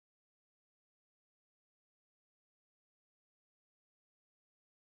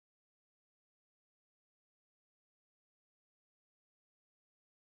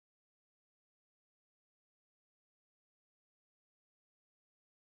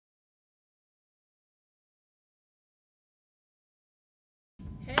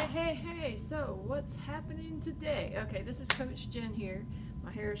Hey, so what's happening today? Okay, this is Coach Jen here.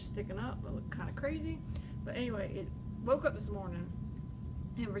 My hair is sticking up, I look kind of crazy. But anyway, it woke up this morning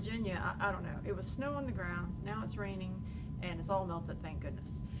in Virginia. I don't know, it was snow on the ground, now it's raining, and it's all melted, thank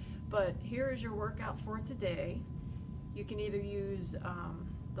goodness. But here is your workout for today. You can either use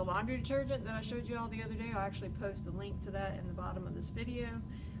the laundry detergent that I showed you all the other day. I'll actually post a link to that in the bottom of this video.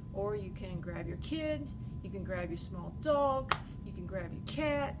 Or you can grab your kid, you can grab your small dog, you can grab your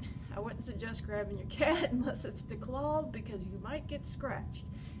cat. I wouldn't suggest grabbing your cat unless it's declawed because you might get scratched.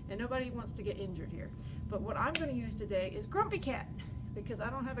 And nobody wants to get injured here. But what I'm going to use today is Grumpy Cat. Because I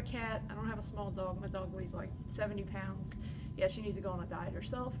don't have a cat, I don't have a small dog. My dog weighs like 70 pounds. Yeah, she needs to go on a diet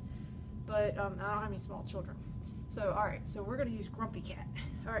herself. But I don't have any small children. So, alright, so we're going to use Grumpy Cat.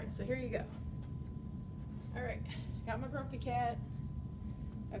 Alright, so here you go. Alright, got my Grumpy Cat.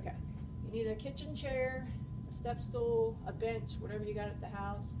 Okay, you need a kitchen chair, a step stool, a bench, whatever you got at the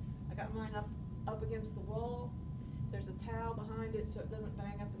house. I got mine up against the wall. There's a towel behind it so it doesn't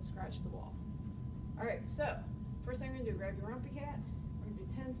bang up and scratch the wall. Alright, so first thing we're going to do, grab your Grumpy Cat. We're going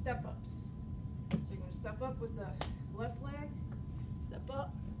to do 10 step ups. So you're going to step up with the left leg, step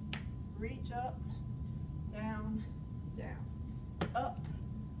up, reach up, down, down, up,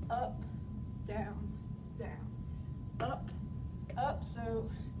 up, down, down, up, up, so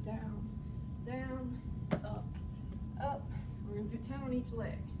down, down, up, up. We're going to do 10 on each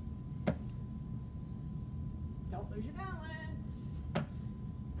leg. Don't lose your balance.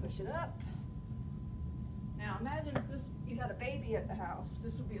 Push it up. Now imagine if you had a baby at the house,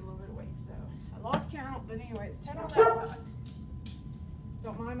 this would be a little bit of weight. So I lost count, but anyway, it's 10 on that side.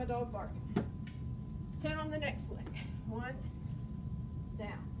 Don't mind my dog barking. 10 on the next leg. 1,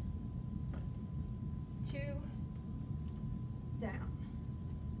 down. 2, down.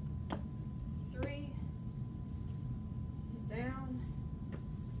 3, down.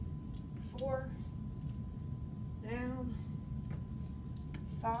 4, down.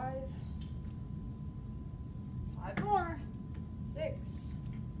 5 more. 6.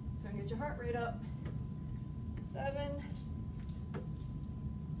 So get your heart rate up. 7,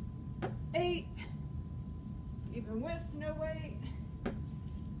 8. Even with no weight.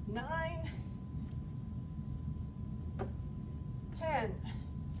 9, 10.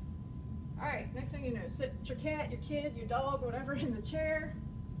 Alright, next thing you know, sit your cat, your kid, your dog, whatever in the chair.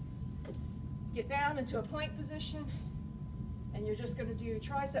 Get down into a plank position. And you're just going to do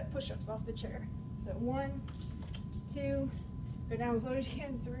tricep push-ups off the chair. So 1, 2, go down as low as you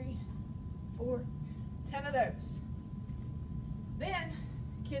can, 3, 4, 10 of those. Then,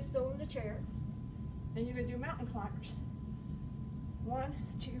 kid's still in the chair. Then you're going to do mountain climbers. 1,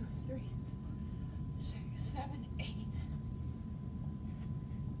 2, 3, 6, 7, 8.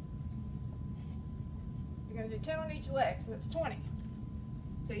 You're going to do 10 on each leg, so that's 20.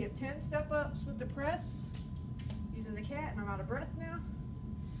 So you have 10 step ups with the press, using the cat, and I'm out of breath now.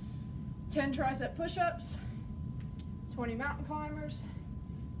 10 tricep push-ups, 20 mountain climbers.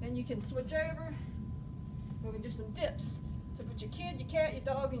 Then you can switch over. We're going to do some dips. So put your kid, your cat, your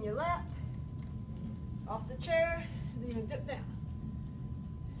dog in your lap, off the chair, and then you're going to dip down.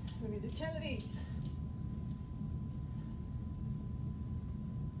 We're going to do 10 of these.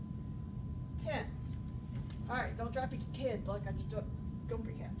 10. Alright, don't drop your kid like I just dropped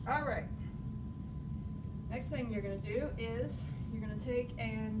Grumpy Cat. Alright. Next thing you're going to do is you're going to take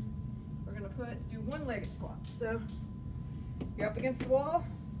and we're going to do one-legged squats. So you're up against the wall,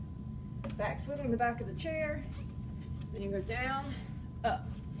 back foot on the back of the chair, then you go down, up,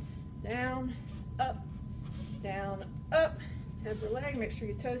 down, up, down, up. 10 per leg. Make sure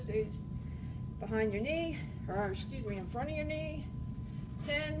your toe stays behind your knee, or excuse me, in front of your knee.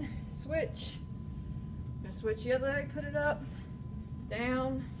 10, switch. Now switch the other leg, put it up,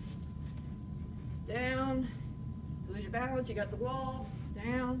 down, down. Lose your balance, you got the wall,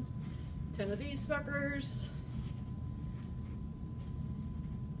 down. 10 of these suckers.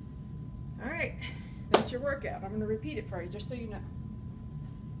 Alright, that's your workout. I'm going to repeat it for you just so you know.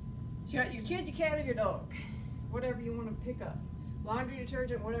 So you got your kid, your cat, or your dog. Whatever you want to pick up. Laundry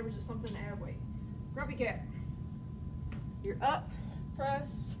detergent, whatever, just something to add weight. Grumpy Cat. You're up,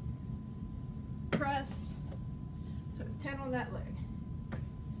 press, press. So it's 10 on that leg.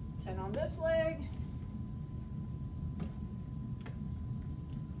 10 on this leg.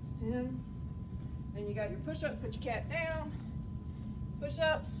 And then you got your push-ups, put your cat down.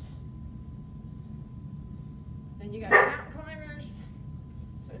 Push-ups. Then you got your mountain climbers.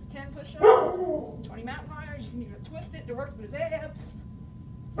 So it's 10 push-ups, 20 mountain climbers. You need to twist it to work with his abs.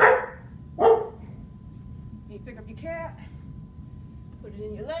 You pick up your cat, put it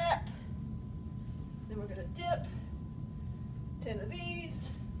in your lap. Then we're going to dip. 10 of these.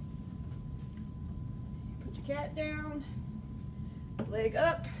 the cat down, leg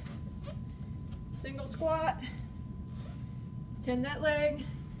up, single squat, tend that leg,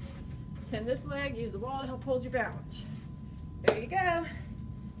 tend this leg, use the wall to help hold your balance. There you go.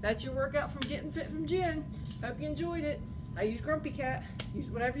 That's your workout from Gettin Fit from Jenn. Hope you enjoyed it. I use Grumpy Cat. Use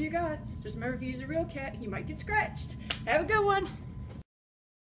whatever you got. Just remember, if you use a real cat, you might get scratched. Have a good one.